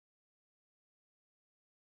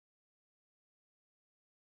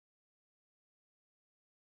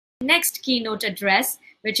next keynote address,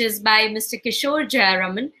 which is by Mr. Kishore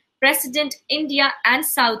Jayaraman, President, India and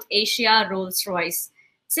South Asia, Rolls-Royce.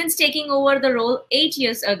 Since taking over the role 8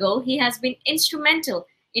 years ago, he has been instrumental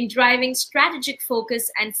in driving strategic focus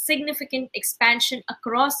and significant expansion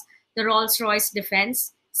across the Rolls-Royce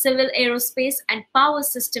defense, civil aerospace, and power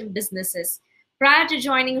system businesses. Prior to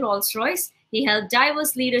joining Rolls-Royce, he held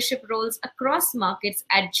diverse leadership roles across markets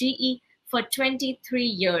at GE for 23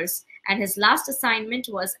 years, and his last assignment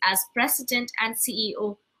was as President and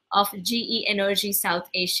CEO of GE Energy South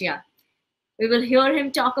Asia. We will hear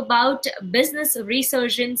him talk about business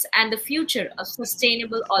resurgence and the future of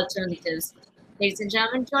sustainable alternatives. Ladies and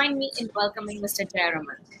gentlemen, join me in welcoming Mr.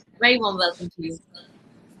 Jayaraman. Very warm welcome to you.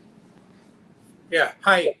 Yeah,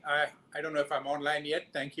 hi. I don't know if I'm online yet.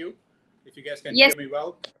 Thank you. If you guys can Yes. hear me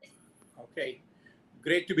well. Okay,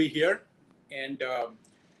 great to be here. And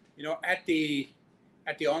at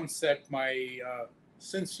the onset, my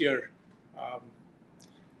sincere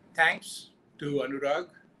thanks to Anurag,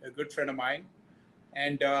 a good friend of mine,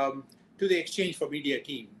 and to the Exchange for Media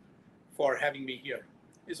team for having me here.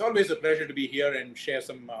 It's always a pleasure to be here and share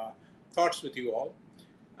some thoughts with you all.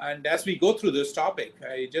 And as we go through this topic,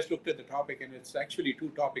 I just looked at the topic, and it's actually two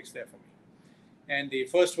topics there for me. And the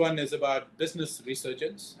first one is about business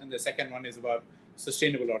resurgence, and the second one is about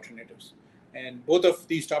sustainable alternatives. And both of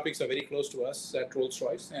these topics are very close to us at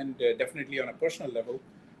Rolls-Royce, and definitely on a personal level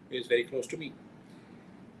is very close to me.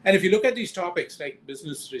 And if you look at these topics like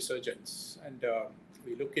business resurgence, and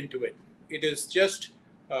we look into it, it is just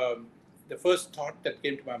the first thought that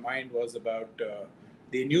came to my mind was about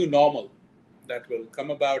the new normal that will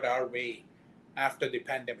come about our way after the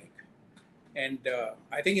pandemic. And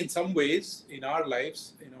I think in some ways in our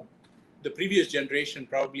lives, the previous generation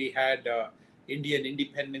probably had Indian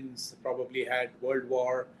independence, probably had World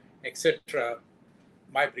War, etc.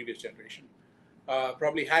 My previous generation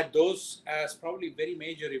probably had those as probably very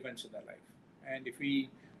major events in their life. And if we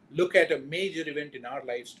look at a major event in our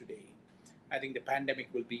lives today, I think the pandemic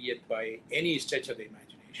will be it by any stretch of the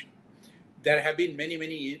imagination. There have been many,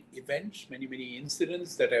 many events, many, many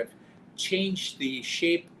incidents that have changed the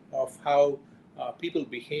shape of how people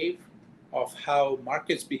behave, of how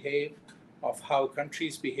markets behave, of how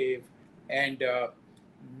countries behave, and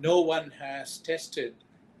no one has tested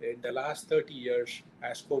in the last 30 years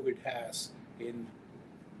as COVID has in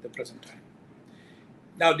the present time.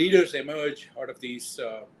 Now, leaders emerge out of these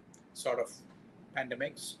sort of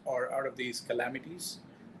pandemics or out of these calamities,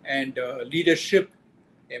 and leadership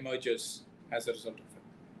emerges as a result of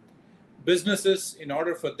it. Businesses, in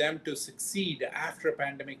order for them to succeed after a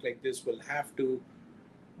pandemic like this, will have to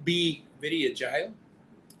be very agile.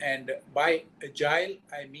 And by agile,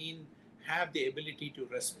 I mean have the ability to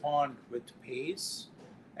respond with pace.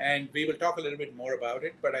 And we will talk a little bit more about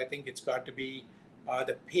it, but I think it's got to be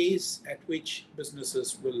the pace at which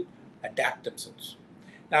businesses will adapt themselves.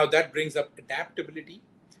 Now, that brings up adaptability,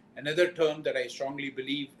 another term that I strongly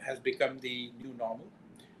believe has become the new normal.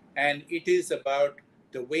 And it is about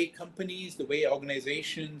the way companies, the way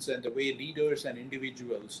organizations, and the way leaders and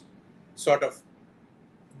individuals sort of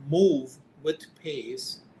move with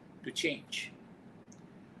pace to change.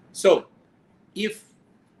 So if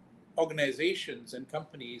organizations and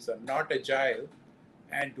companies are not agile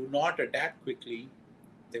and do not adapt quickly,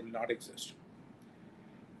 they will not exist.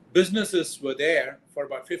 Businesses were there for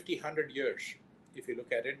about 50, 100 years, if you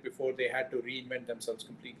look at it, before they had to reinvent themselves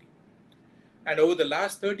completely. And over the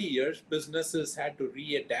last 30 years, businesses had to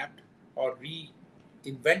readapt or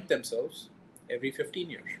reinvent themselves every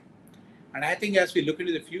 15 years. And I think as we look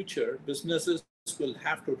into the future, businesses will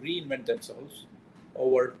have to reinvent themselves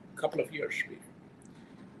over a couple of years period.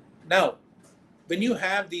 Now, when you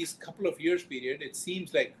have these couple of years period, it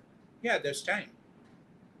seems like, yeah, there's time.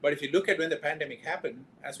 But if you look at when the pandemic happened,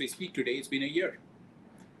 as we speak today, it's been a year.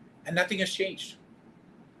 And nothing has changed.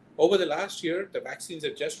 Over the last year, the vaccines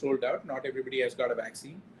have just rolled out. Not everybody has got a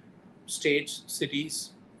vaccine. States,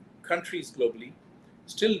 cities, countries globally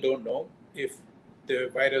still don't know if the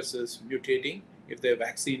virus is mutating, if the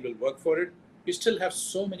vaccine will work for it. We still have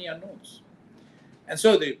so many unknowns. And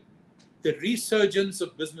so the resurgence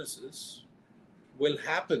of businesses will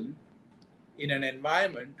happen in an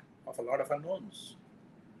environment of a lot of unknowns.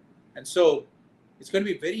 And so it's going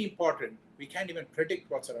to be very important. We can't even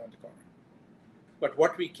predict what's around the corner. But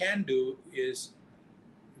what we can do is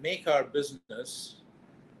make our business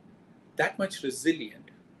that much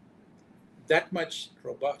resilient, that much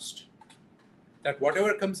robust, that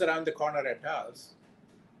whatever comes around the corner at us,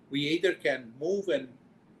 we either can move and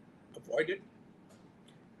avoid it,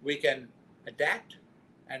 we can adapt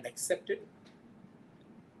and accept it,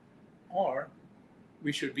 or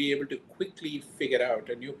we should be able to quickly figure out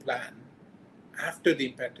a new plan after the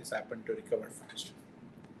impact has happened to recover fast.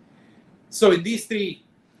 So in these three,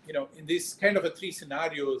 in these kind of a three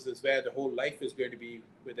scenarios is where the whole life is going to be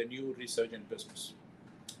with a new resurgent business.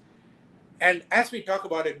 And as we talk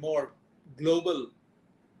about it more, global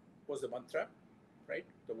was the mantra, right?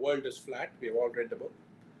 The world is flat. We have all read the book.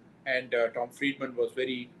 And Tom Friedman was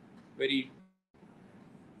very, very,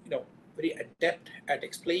 very adept at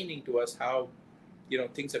explaining to us how,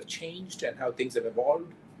 things have changed and how things have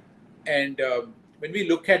evolved. And when we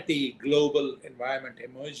look at the global environment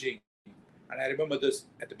emerging, and I remember this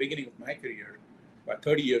at the beginning of my career, about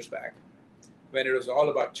 30 years back, when it was all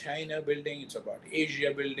about China building, it's about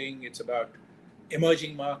Asia building, it's about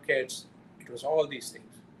emerging markets, it was all these things.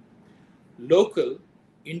 Local,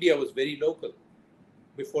 India was very local.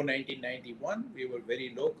 Before 1991, we were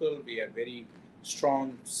very local. We had very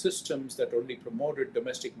strong systems that only promoted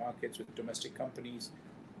domestic markets with domestic companies,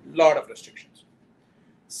 a lot of restrictions.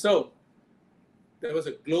 So there was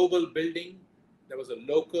a global building, there was a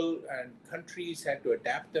local, and countries had to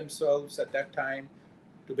adapt themselves at that time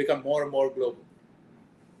to become more and more global.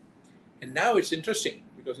 And now it's interesting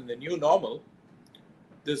because in the new normal,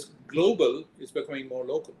 this global is becoming more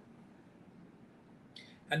local.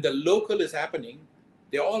 And the local is happening.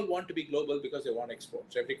 They all want to be global because they want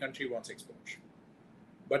exports. Every country wants exports.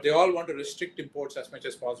 But they all want to restrict imports as much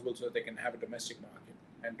as possible so that they can have a domestic market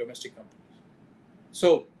and domestic companies.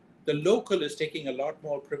 So the local is taking a lot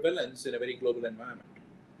more prevalence in a very global environment.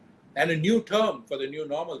 And a new term for the new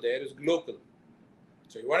normal there is global.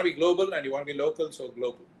 So you want to be global and you want to be local, so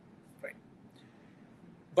global, right?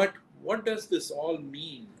 But what does this all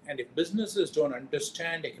mean? And if businesses don't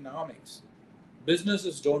understand economics,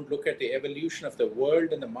 businesses don't look at the evolution of the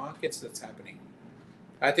world and the markets that's happening,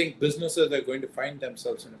 I think businesses are going to find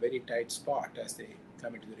themselves in a very tight spot as they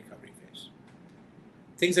come into the recovery phase.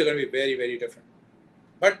 Things are going to be very, very different.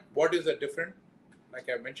 But what is the different? Like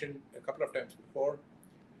I mentioned a couple of times before,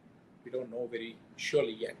 we don't know very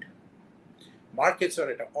surely yet. Markets are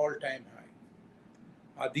at an all-time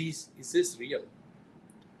high. Is this real?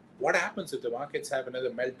 What happens if the markets have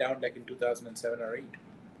another meltdown like in 2007 or 8?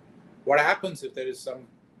 What happens if there is some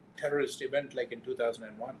terrorist event like in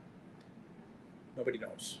 2001? Nobody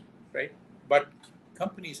knows, right? But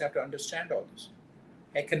companies have to understand all this.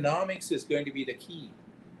 Economics is going to be the key.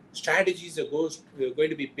 Strategies are going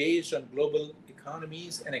to be based on global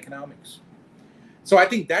economies and economics. So I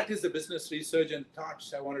think that is the business research and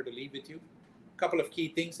thoughts I wanted to leave with you. A couple of key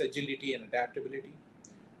things: agility and adaptability.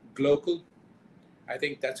 Global, I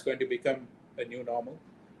think that's going to become a new normal.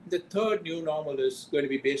 The third new normal is going to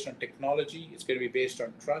be based on technology. It's going to be based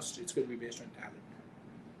on trust. It's going to be based on talent.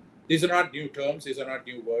 These are not new terms. These are not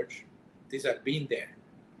new words. These have been there.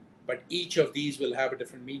 But each of these will have a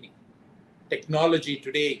different meaning. Technology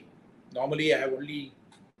today, normally I have only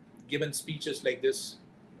given speeches like this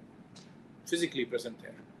physically present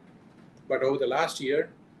there. But over the last year,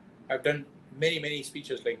 I've done many, many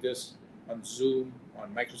speeches like this on Zoom,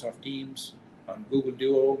 on Microsoft Teams, on Google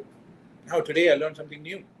Duo. Now today I learned something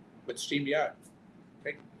new with StreamYard,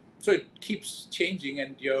 right? So it keeps changing,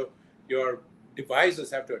 and your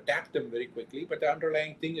devices have to adapt them very quickly. But the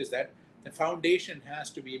underlying thing is that the foundation has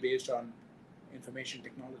to be based on information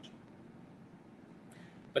technology.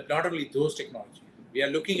 But not only those technologies. We are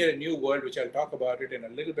looking at a new world, which I'll talk about it in a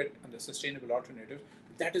little bit on the sustainable alternatives.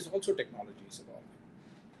 That is also technologies evolving.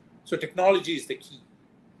 So technology is the key.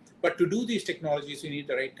 But to do these technologies, you need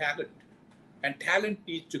the right talent. And talent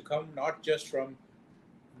needs to come not just from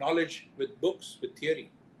knowledge with books, with theory.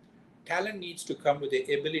 Talent needs to come with the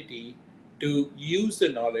ability to use the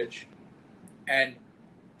knowledge and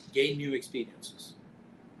gain new experiences.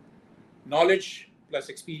 Knowledge plus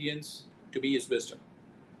experience to me is wisdom.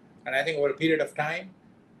 And I think over a period of time,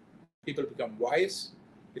 people become wise.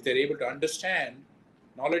 If they're able to understand,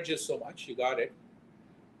 knowledge is so much, you got it.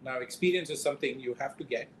 Now experience is something you have to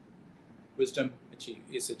get. Wisdom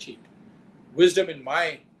is achieved. Wisdom in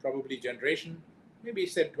my probably generation, maybe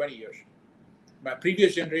said 20 years. My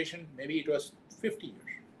previous generation, maybe it was 50 years.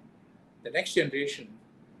 The next generation,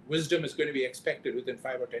 wisdom is going to be expected within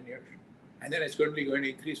 5 or 10 years. And then it's going to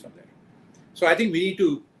increase from there. So I think we need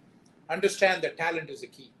to understand that talent is the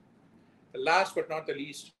key. The last but not the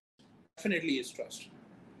least, definitely is trust.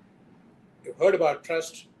 You've heard about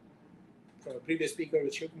trust from a previous speaker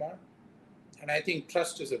with Shivkumar. And I think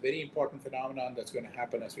trust is a very important phenomenon that's going to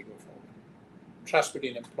happen as we go forward. Trust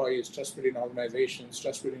between employees, trust between organizations,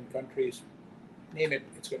 trust between countries, name it,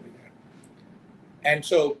 it's going to be there. And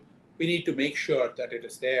so we need to make sure that it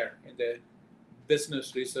is there in the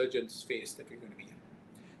business resurgence phase that we're going to be in.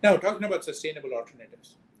 Now, talking about sustainable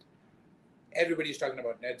alternatives. everybody's talking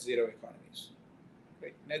about net zero economies.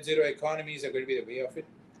 Right? Net zero economies are going to be the way of it.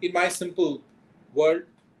 In my simple world,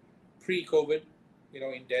 pre-COVID,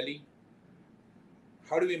 in Delhi,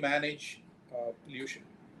 how do we manage pollution?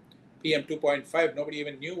 PM 2.5, nobody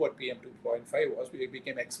even knew what PM 2.5 was. We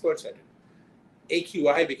became experts at it.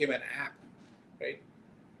 AQI became an app, right?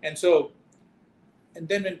 And so, and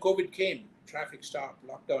then when COVID came, traffic stopped,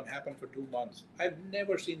 lockdown happened for 2 months. I've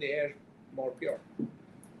never seen the air more pure.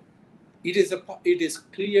 It is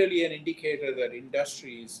clearly an indicator that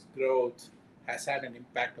industry's growth has had an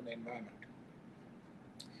impact on the environment.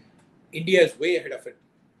 India is way ahead of it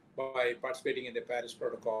by participating in the Paris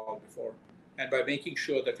Protocol before, and by making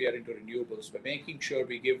sure that we are into renewables, by making sure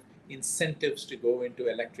we give incentives to go into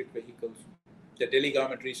electric vehicles. The Delhi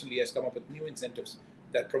government recently has come up with new incentives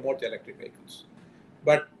that promote the electric vehicles.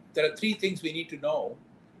 But there are three things we need to know,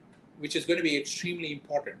 which is going to be extremely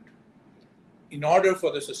important in order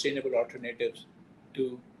for the sustainable alternatives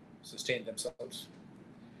to sustain themselves.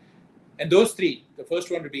 And those three, the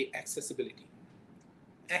first one would be accessibility.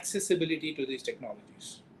 Accessibility to these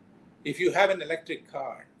technologies. If you have an electric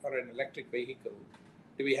car or an electric vehicle,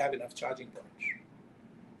 do we have enough charging points?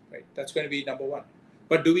 Right? That's going to be number one.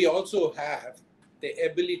 But do we also have the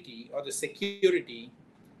ability or the security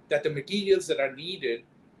that the materials that are needed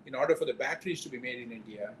in order for the batteries to be made in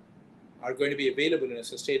India are going to be available in a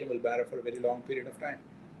sustainable manner for a very long period of time?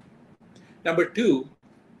 Number two,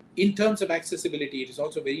 in terms of accessibility, it is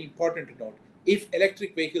also very important to note, if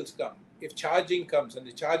electric vehicles come, if charging comes and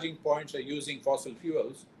the charging points are using fossil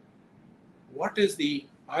fuels, what is the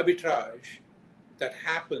arbitrage that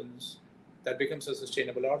happens that becomes a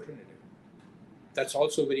sustainable alternative? That's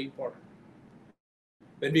also very important.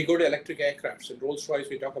 When we go to electric aircrafts, in Rolls-Royce,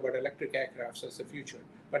 we talk about electric aircrafts as the future,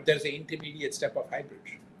 but there's an intermediate step of hybrid.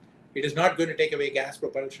 It is not going to take away gas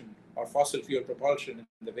propulsion or fossil fuel propulsion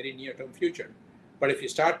in the very near-term future. But if you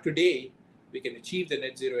start today, we can achieve the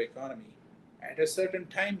net zero economy at a certain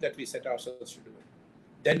time that we set ourselves to do it.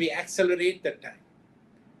 Then we accelerate that time.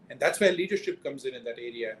 And that's where leadership comes in that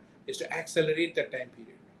area, is to accelerate that time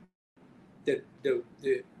period.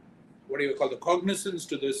 The what do you call, the cognizance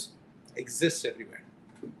to this exists everywhere.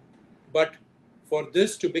 But for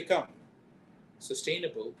this to become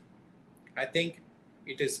sustainable, I think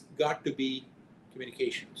it has got to be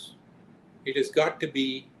communications. It has got to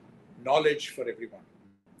be knowledge for everyone.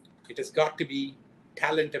 It has got to be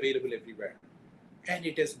talent available everywhere. And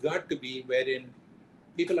it has got to be wherein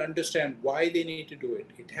people understand why they need to do it.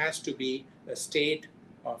 It has to be a state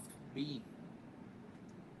of being.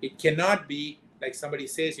 It cannot be like somebody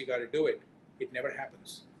says you got to do it. It never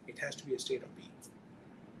happens. It has to be a state of being.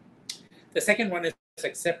 The second one is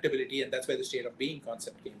acceptability, and that's where the state of being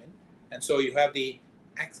concept came in. And so you have the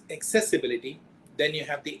accessibility, then you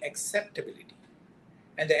have the acceptability.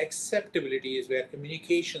 And the acceptability is where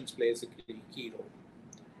communications plays a key role.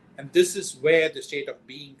 And this is where the state of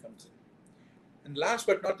being comes in. And last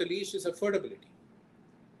but not the least is affordability.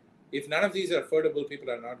 If none of these are affordable, people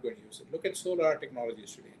are not going to use it. Look at solar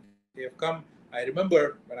technologies today. They have come, I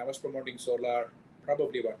remember when I was promoting solar,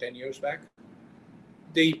 probably about 10 years back,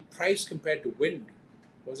 the price compared to wind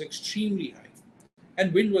was extremely high.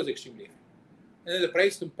 And wind was extremely high. And then the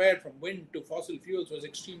price compared from wind to fossil fuels was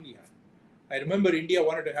extremely high. I remember India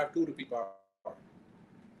wanted to have 2 rupee power.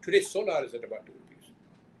 Today, solar is at about 2 rupees,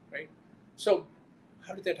 right? So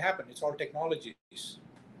how did that happen? It's all technologies.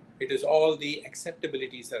 It is all the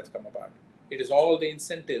acceptabilities that have come about. It is all the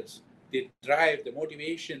incentives, the drive, the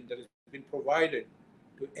motivation that has been provided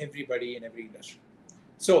to everybody in every industry.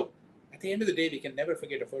 So at the end of the day, we can never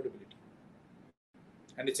forget affordability.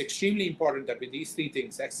 And it's extremely important that with these three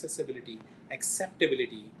things, accessibility,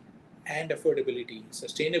 acceptability, and affordability,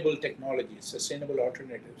 sustainable technologies, sustainable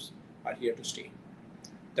alternatives are here to stay.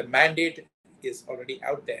 The mandate is already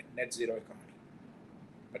out there, net zero economy.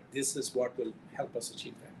 But this is what will help us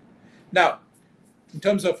achieve that. Now, in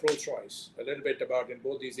terms of Rolls-Royce, a little bit about in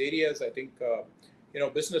both these areas, I think,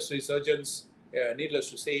 business resurgence, needless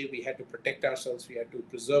to say, we had to protect ourselves, we had to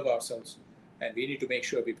preserve ourselves, and we need to make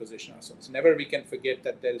sure we position ourselves. Never we can forget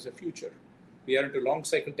that there is a future. We are into long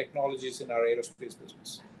cycle technologies in our aerospace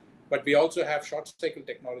business, but we also have short cycle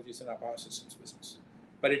technologies in our power systems business.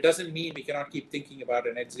 But it doesn't mean we cannot keep thinking about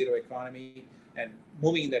a net zero economy and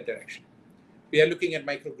moving in that direction. We are looking at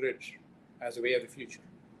microgrids as a way of the future.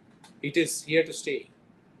 It is here to stay.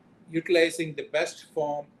 Utilizing the best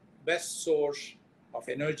form, best source of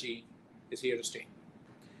energy is here to stay.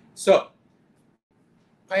 So,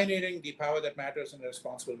 pioneering the power that matters in a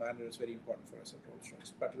responsible manner is very important for us at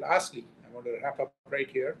Rolls-Royce. But lastly, I want to wrap up right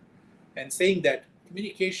here and saying that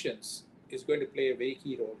communications is going to play a very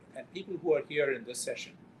key role. And people who are here in this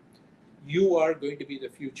session, You are going to be the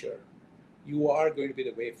future. You are going to be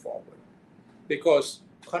the way forward, because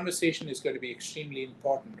conversation is going to be extremely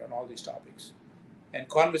important on all these topics. And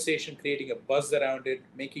conversation, creating a buzz around it,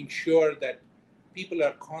 making sure that people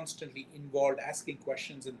are constantly involved, asking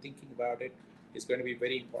questions and thinking about it, is going to be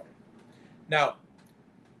very important. Now,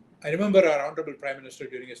 I remember our Honorable Prime Minister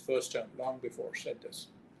during his first term, long before, said this,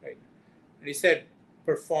 right? And he said,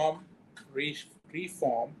 perform,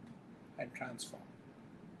 reform, and transform.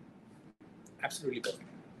 Absolutely perfect.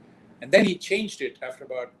 And then he changed it after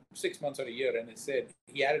about 6 months or a year, and he said,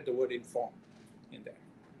 he added the word inform in there,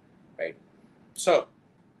 right? So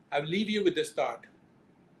I'll leave you with this thought: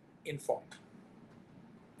 inform,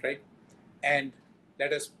 right? And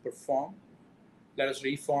let us perform, let us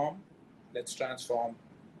reform, let's transform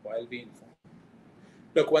while we inform.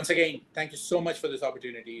 Look, once again, thank you so much for this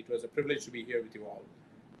opportunity. It was a privilege to be here with you all.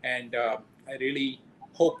 And I really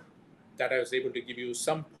hope that I was able to give you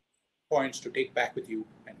some points to take back with you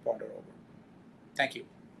and ponder over. Thank you.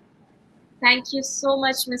 Thank you so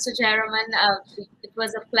much, Mr. Jayaraman. It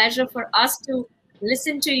was a pleasure for us to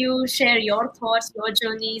listen to you, share your thoughts, your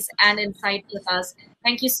journeys, and insight with us.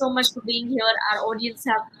 Thank you so much for being here. Our audience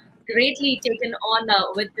have greatly taken on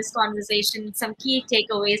with this conversation some key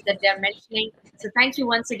takeaways that they're mentioning. So thank you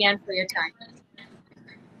once again for your time.